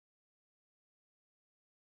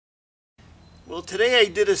Well, today I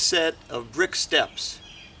did a set of brick steps,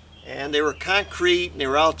 and they were concrete and they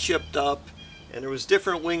were all chipped up, and there was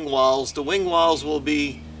different wing walls. The wing walls will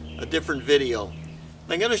be a different video.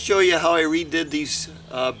 I'm going to show you how I redid these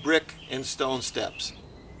brick and stone steps.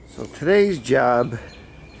 So today's job,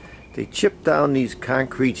 they chipped down these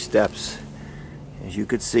concrete steps, as you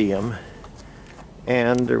could see them,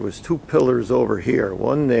 and there was two pillars over here,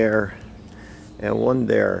 one there and one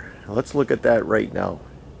there. Let's look at that right now.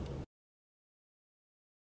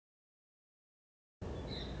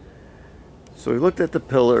 So we looked at the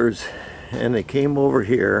pillars and they came over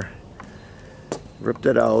here, ripped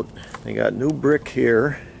it out. They got new brick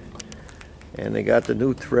here and they got the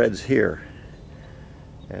new threads here,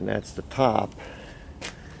 and that's the top.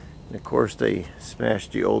 And of course they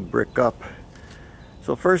smashed the old brick up.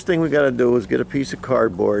 So first thing we got to do is get a piece of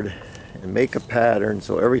cardboard and make a pattern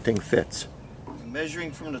so everything fits. I'm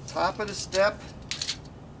measuring from the top of the step,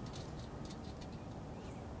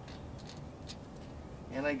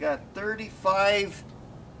 and I got 35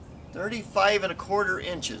 and a quarter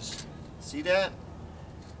inches. See that?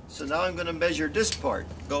 So now I'm going to measure this part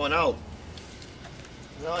going out.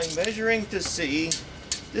 Now I'm measuring to see,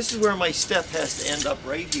 this is where my step has to end up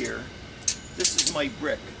right here. This is my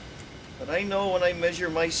brick. But I know when I measure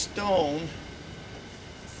my stone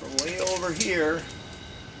from way over here,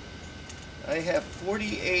 I have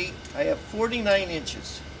 49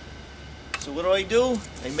 inches. So what do?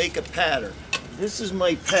 I make a pattern. This is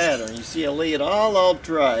my pattern. You see, I lay it all out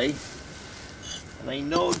dry, and I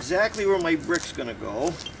know exactly where my brick's going to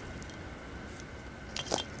go.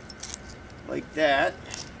 Like that.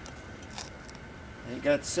 I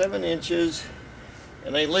got 7 inches,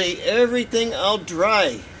 and I lay everything out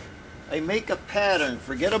dry. I make a pattern.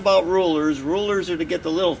 Forget about rulers. Rulers are to get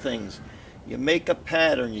the little things. You make a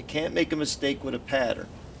pattern. You can't make a mistake with a pattern.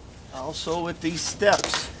 Also with these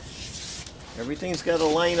steps, everything's got to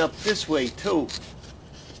line up this way too.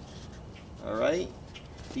 Alright?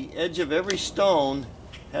 The edge of every stone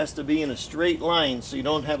has to be in a straight line so you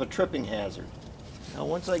don't have a tripping hazard. Now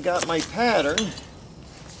once I got my pattern,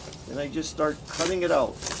 then I just start cutting it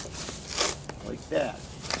out. Like that.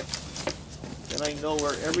 Then I know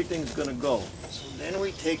where everything's going to go. So then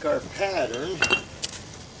we take our pattern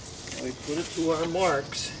and we put it to our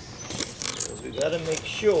marks. Because we got to make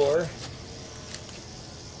sure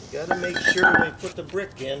when we put the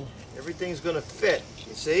brick in, everything's going to fit.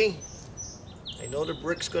 You see? I know the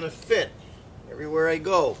brick's going to fit everywhere I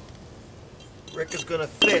go. Brick is going to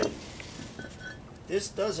fit. This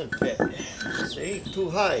doesn't fit. See? Too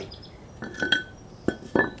high.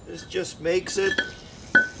 This just makes it.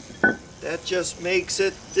 That just makes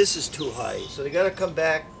it. This is too high. So they got to come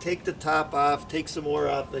back, take the top off, take some more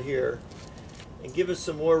off of here, and give us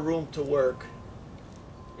some more room to work.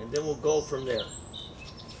 And then we'll go from there.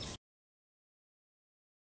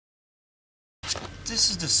 This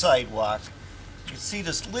is the sidewalk. You see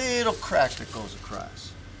this little crack that goes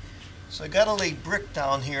across. So I got to lay brick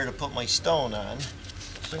down here to put my stone on.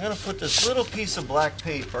 So I'm going to put this little piece of black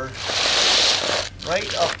paper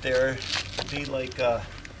right up there to be like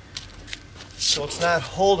so it's not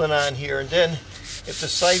holding on here, and then if the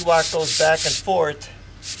sidewalk goes back and forth,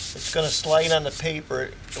 it's going to slide on the paper.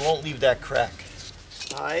 It won't leave that crack.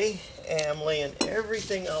 I am laying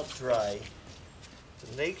everything out dry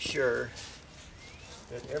to make sure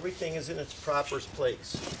that everything is in its proper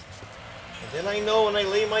place. And then I know when I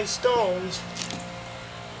lay my stones,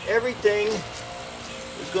 everything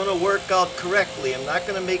is going to work out correctly. I'm not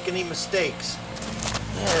going to make any mistakes.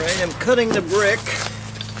 Alright, I'm cutting the brick.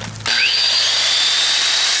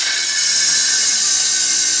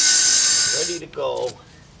 Ready to go.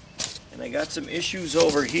 And I got some issues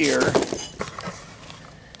over here.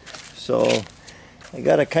 So I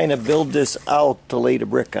got to kind of build this out to lay the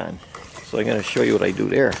brick on. So I'm going to show you what I do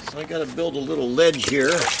there. So I got to build a little ledge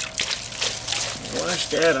here. Wash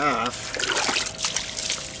that off.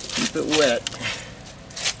 Keep it wet.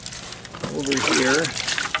 Over here.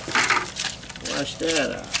 Wash that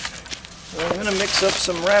off. So I'm going to mix up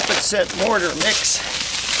some rapid set mortar mix.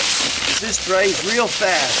 This dries real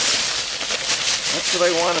fast. That's what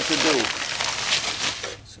I wanted to do.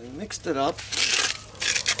 So I mixed it up.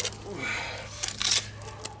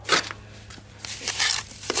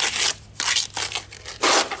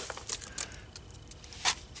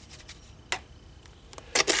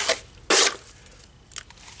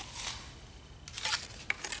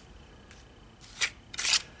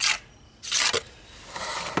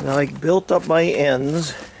 Now I built up my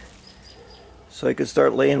ends so I could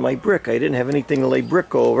start laying my brick. I didn't have anything to lay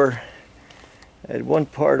brick over. I had one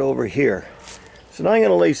part over here. So now I'm going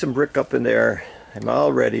to lay some brick up in there. I'm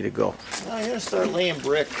all ready to go. Now I'm going to start laying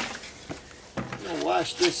brick.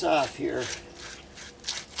 wash this off here.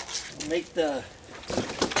 Make the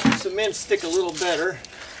cement stick a little better.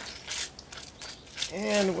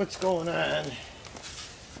 And what's going on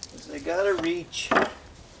is I gotta reach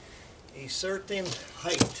a certain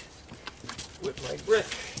height with my brick.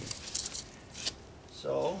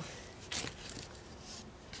 So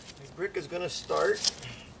my brick is gonna start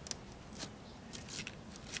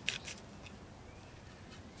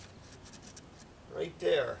right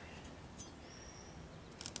there.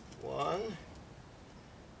 1,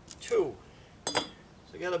 2. So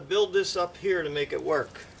I gotta build this up here to make it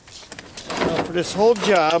work. Now for this whole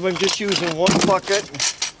job, I'm just using 1 bucket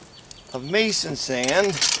of mason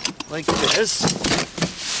sand, like this,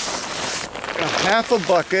 a half a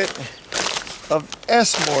bucket of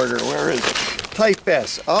S mortar. Where is it? Type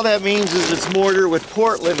S. All that means is it's mortar with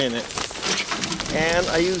Portland in it. And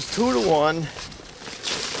I use 2 to 1,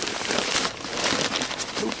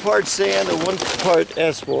 2 parts sand and 1 part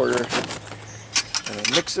S mortar. And I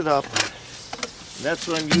mix it up. And that's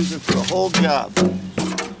what I'm using for the whole job.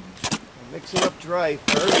 Mix it up dry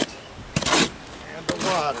first, and the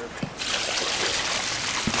water.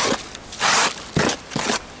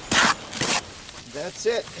 That's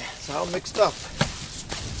it. It's all mixed up.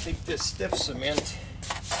 Take this stiff cement,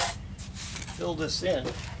 fill this in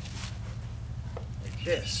like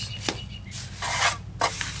this.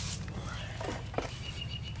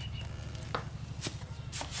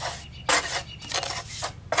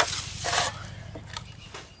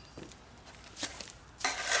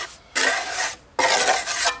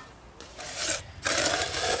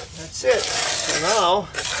 That's it. So now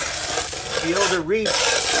I'll be able to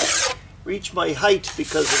reach my height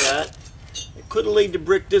because of that. I could have laid the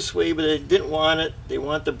brick this way, but I didn't want it. They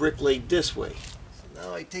want the brick laid this way. So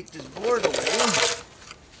now I take this board away.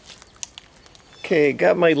 Okay,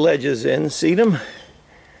 got my ledges in. See them?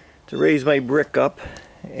 To raise my brick up.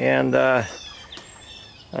 And I'll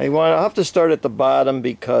have to start at the bottom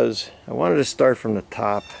because I wanted to start from the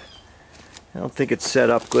top. I don't think it's set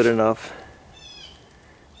up good enough.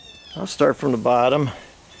 I'll start from the bottom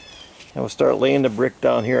and we'll start laying the brick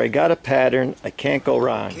down here. I got a pattern, I can't go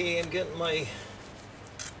wrong. Okay, I'm getting my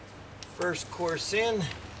first course in.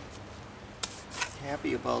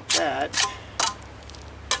 Happy about that.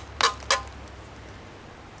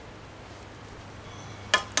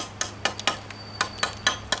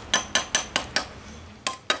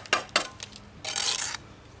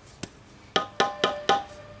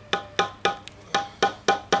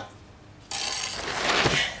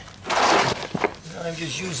 I'm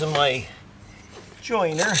just using my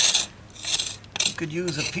joiner. You could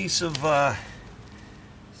use a piece of,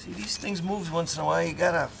 see these things move once in a while, you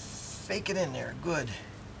gotta fake it in there, good.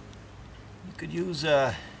 You could use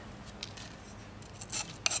a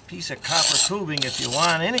piece of copper tubing if you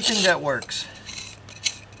want, anything that works.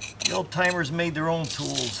 The old timers made their own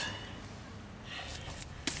tools.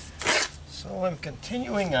 So I'm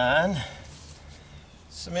continuing on.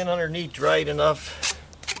 Cement underneath dried enough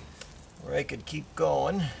where I could keep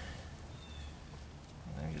going.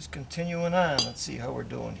 I'm just continuing on. Let's see how we're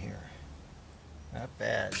doing here. Not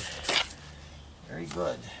bad. Very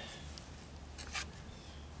good.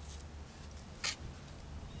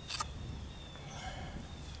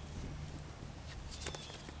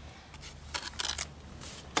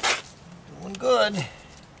 Doing good.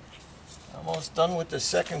 Almost done with the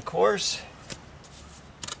second course.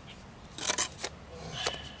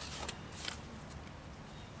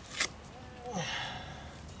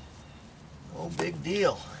 No big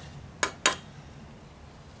deal.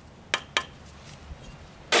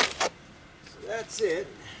 So that's it.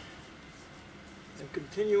 I'm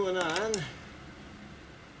continuing on.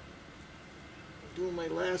 Doing my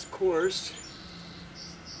last course.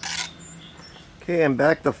 Okay, I'm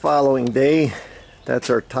back the following day.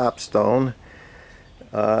 That's our top stone.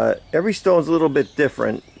 Every stone's a little bit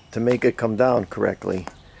different to make it come down correctly.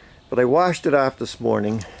 But I washed it off this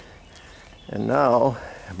morning. And now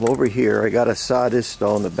I'm over here. I got to saw this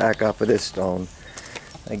stone, the back off of this stone.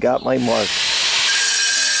 I got my mark.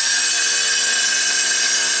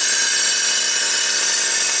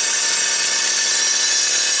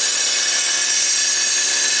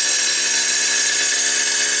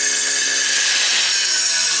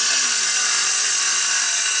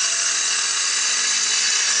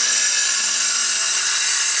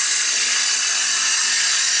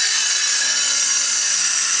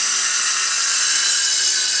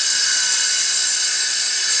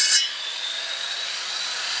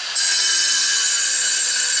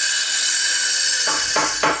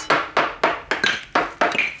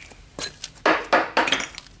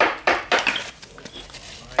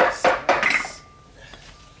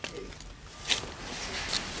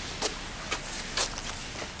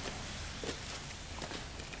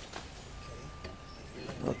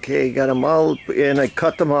 Okay, got them all in. I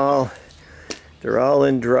cut them all. They're all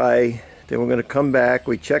in dry. Then we're going to come back.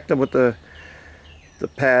 We checked them with the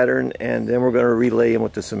pattern, and then we're going to relay them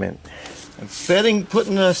with the cement. I'm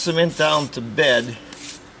putting the cement down to bed,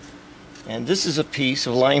 and this is a piece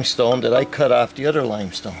of limestone that I cut off the other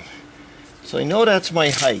limestone. So I know that's my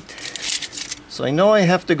height. So I know I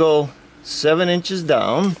have to go 7 inches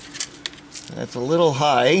down. That's a little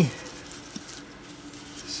high.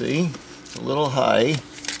 See? It's a little high.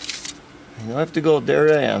 I know I have to go,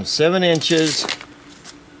 there I am, 7 inches,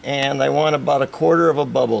 and I want about 1/4 of a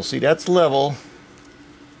bubble. See, that's level.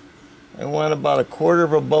 I want about 1/4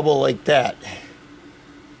 of a bubble like that.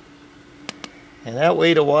 And that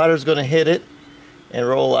way the water's going to hit it and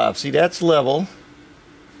roll off. See, that's level.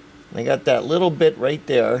 I got that little bit right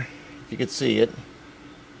there, if you could see it.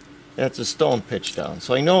 That's a stone pitch down.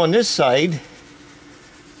 So I know on this side,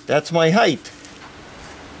 that's my height.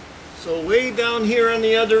 So way down here on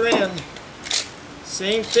the other end,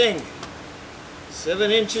 same thing. 7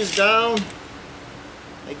 inches down,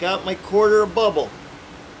 I got my 1/4 of bubble.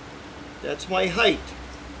 That's my height.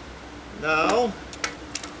 Now,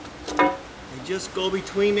 you just go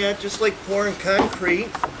between that, just like pouring concrete.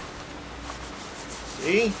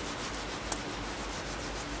 See?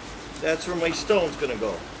 That's where my stone's gonna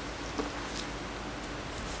go.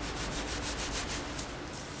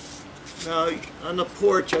 Now, on the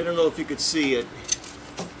porch, I don't know if you could see it,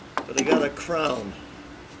 but I got a crown.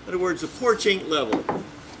 In other words, the porch ain't level.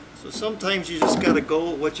 So sometimes you just gotta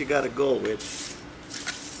go with what you gotta go with.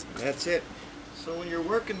 That's it. So when you're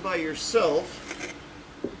working by yourself,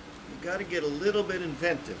 you gotta get a little bit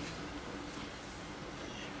inventive.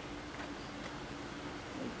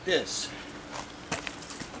 Like this.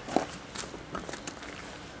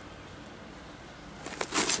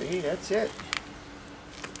 See, that's it.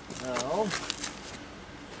 Now,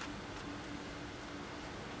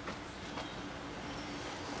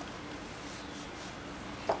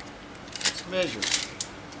 let's measure.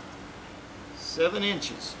 7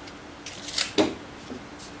 inches.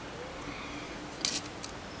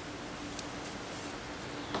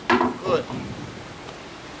 Good.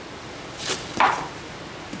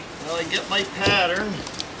 Now I get my pattern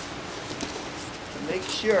to make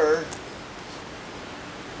sure.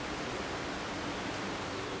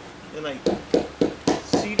 Then I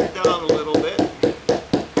cedar down a little bit.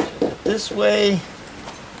 This way,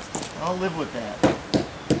 I'll live with that.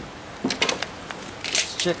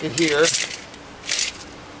 Let's check it here.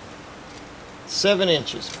 7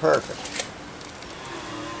 inches, perfect.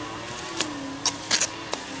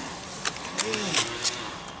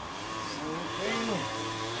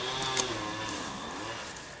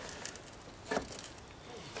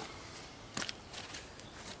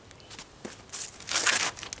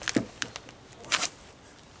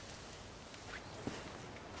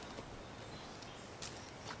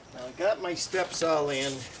 Now I got my steps all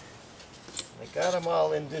in. I got them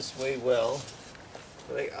all in this way well,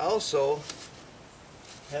 but I also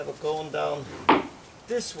have it going down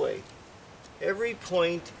this way. Every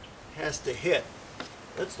point has to hit.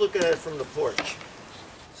 Let's look at it from the porch.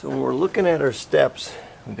 So when we're looking at our steps,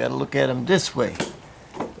 we got to look at them this way.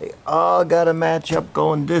 They all got to match up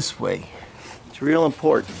going this way. It's real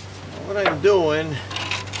important. What I'm doing,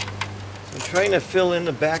 I'm trying to fill in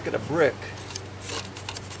the back of the brick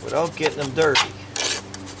without getting them dirty.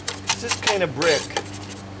 This kind of brick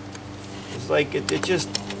is like it just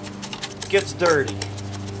gets dirty.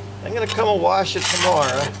 I'm going to come and wash it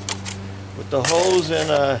tomorrow with the hose and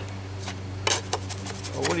a,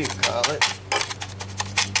 what do you call it?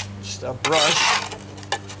 Just a brush,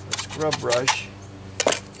 a scrub brush.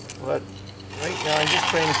 But right now I'm just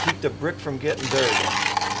trying to keep the brick from getting dirty.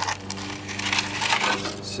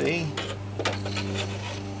 See?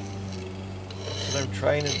 That's what I'm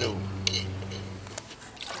trying to do.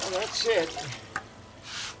 Well, that's it.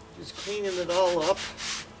 Just cleaning it all up.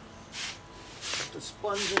 Put the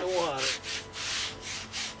sponge in the water.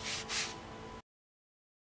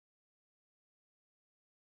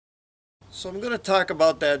 So I'm going to talk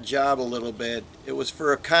about that job a little bit. It was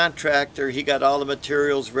for a contractor. He got all the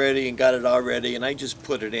materials ready and got it all ready, and I just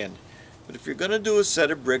put it in. But if you're going to do a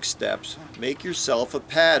set of brick steps, make yourself a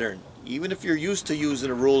pattern. Even if you're used to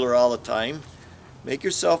using a ruler all the time, make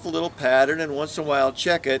yourself a little pattern, and once in a while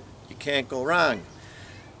check it. You can't go wrong.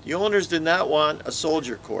 The owners did not want a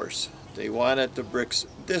soldier course. They wanted the bricks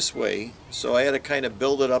this way, so I had to kind of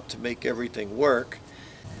build it up to make everything work.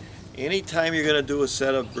 Anytime you're going to do a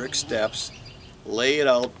set of brick steps, lay it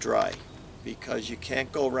out dry, because you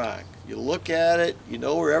can't go wrong. You look at it, you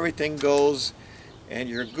know where everything goes, and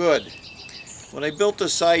you're good. When I built the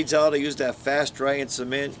sides out, I used that fast drying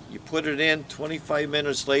cement. You put it in, 25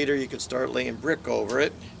 minutes later you can start laying brick over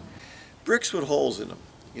it. Bricks with holes in them.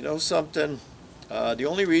 You know something? The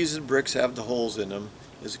only reason bricks have the holes in them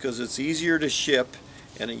is because it's easier to ship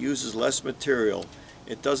and it uses less material.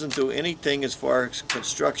 It doesn't do anything as far as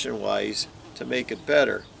construction wise to make it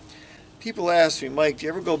better. People ask me, Mike, do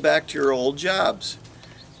you ever go back to your old jobs?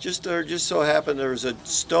 Just so happened there was a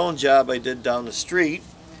stone job I did down the street,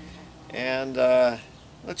 and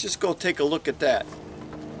let's just go take a look at that.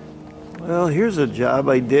 Well, here's a job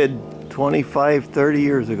I did 25, 30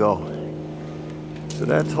 years ago. So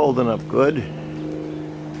that's holding up good.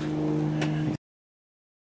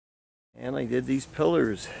 And I did these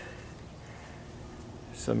pillars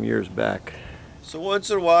some years back. So once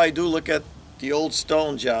in a while I do look at the old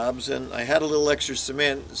stone jobs, and I had a little extra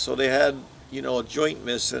cement, so they had, you know, a joint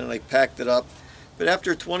missing, and I packed it up. But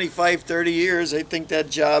after 25, 30 years, I think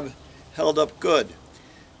that job held up good.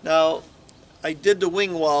 Now, I did the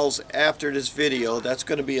wing walls after this video. That's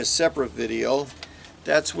going to be a separate video.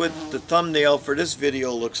 That's what the thumbnail for this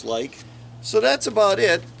video looks like. So that's about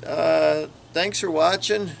it. Thanks for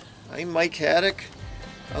watching. I'm Mike Haduck.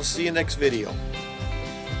 I'll see you next video.